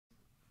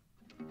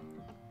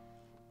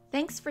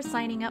Thanks for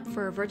signing up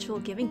for a virtual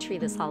giving tree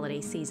this holiday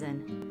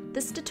season.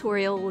 This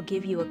tutorial will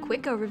give you a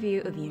quick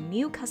overview of your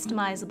new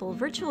customizable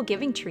virtual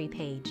giving tree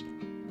page.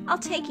 I'll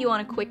take you on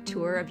a quick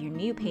tour of your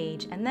new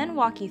page and then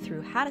walk you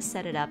through how to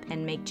set it up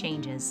and make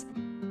changes.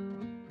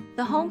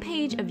 The home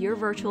page of your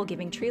virtual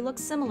giving tree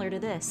looks similar to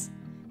this.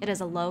 It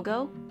has a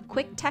logo,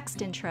 quick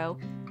text intro,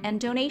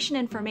 and donation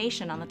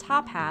information on the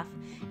top half,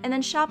 and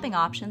then shopping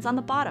options on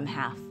the bottom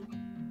half.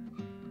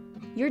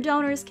 Your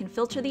donors can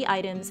filter the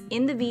items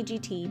in the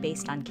VGT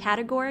based on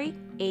category,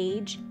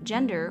 age,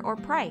 gender, or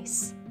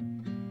price.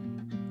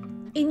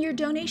 In your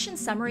donation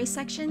summary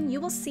section, you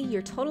will see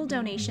your total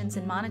donations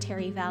in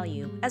monetary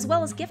value, as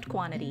well as gift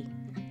quantity.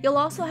 You'll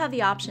also have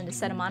the option to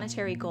set a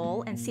monetary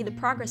goal and see the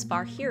progress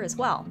bar here as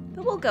well,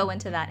 but we'll go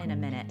into that in a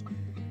minute.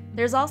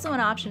 There's also an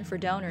option for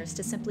donors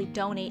to simply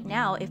donate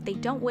now if they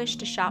don't wish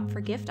to shop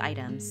for gift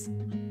items.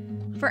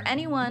 For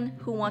anyone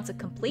who wants a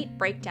complete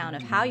breakdown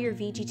of how your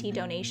VGT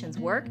donations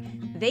work,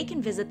 they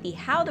can visit the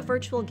How the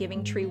Virtual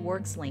Giving Tree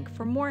Works link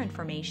for more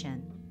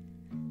information.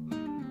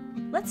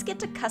 Let's get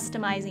to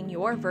customizing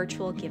your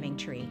virtual giving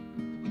tree.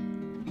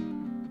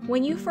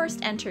 When you first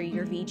enter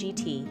your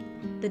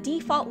VGT, the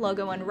default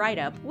logo and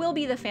write-up will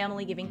be the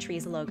Family Giving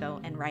Trees logo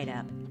and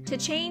write-up. To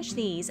change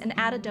these and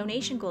add a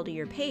donation goal to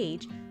your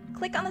page,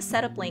 click on the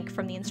setup link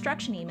from the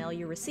instruction email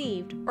you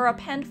received or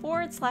append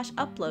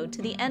 /upload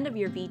to the end of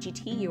your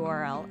VGT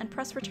URL and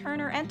press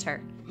return or enter.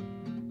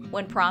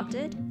 When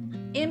prompted,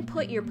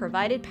 input your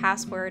provided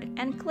password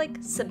and click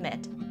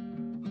submit.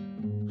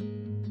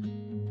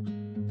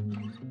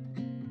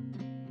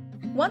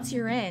 Once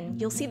you're in,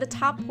 you'll see the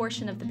top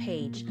portion of the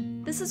page.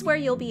 This is where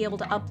you'll be able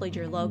to upload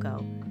your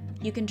logo.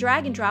 You can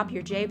drag and drop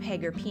your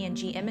JPEG or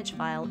PNG image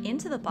file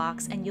into the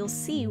box and you'll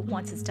see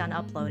once it's done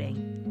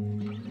uploading.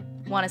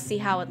 Want to see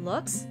how it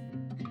looks?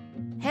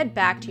 Head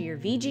back to your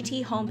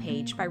VGT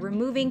homepage by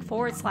removing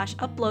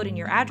 /upload in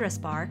your address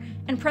bar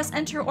and press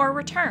enter or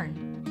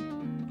return.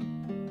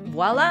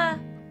 Voila!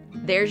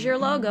 There's your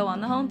logo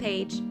on the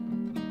homepage.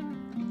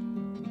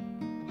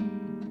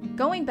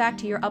 Going back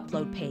to your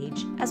upload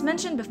page, as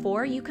mentioned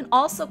before, you can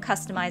also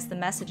customize the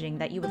messaging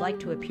that you would like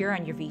to appear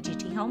on your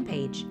VGT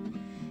homepage.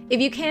 If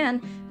you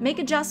can, make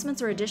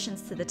adjustments or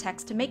additions to the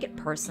text to make it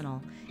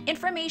personal.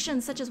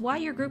 Information such as why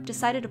your group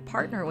decided to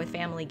partner with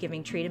Family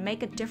Giving Tree to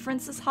make a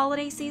difference this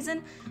holiday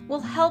season will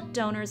help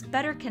donors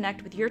better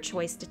connect with your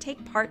choice to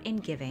take part in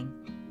giving.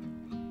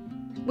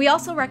 We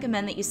also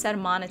recommend that you set a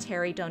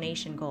monetary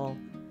donation goal.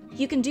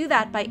 You can do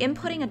that by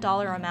inputting a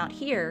dollar amount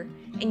here,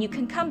 and you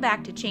can come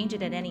back to change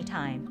it at any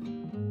time.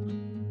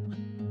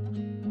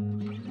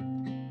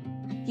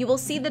 You will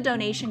see the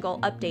donation goal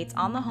updates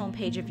on the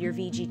homepage of your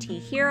VGT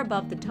here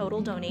above the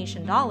total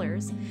donation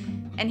dollars,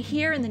 and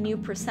here in the new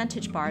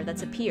percentage bar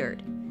that's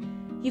appeared.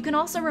 You can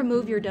also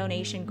remove your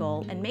donation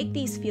goal and make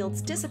these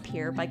fields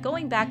disappear by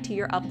going back to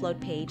your upload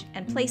page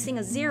and placing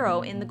a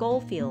 0 in the goal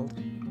field.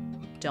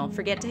 Don't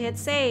forget to hit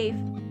save.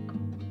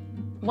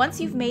 Once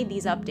you've made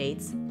these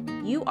updates,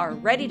 you are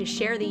ready to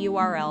share the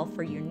URL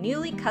for your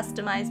newly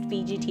customized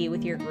VGT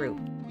with your group.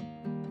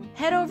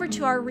 Head over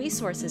to our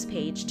resources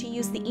page to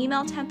use the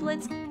email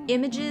templates,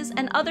 images,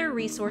 and other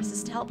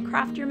resources to help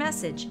craft your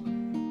message.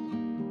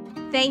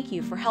 Thank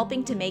you for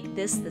helping to make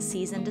this the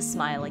season to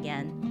smile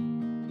again.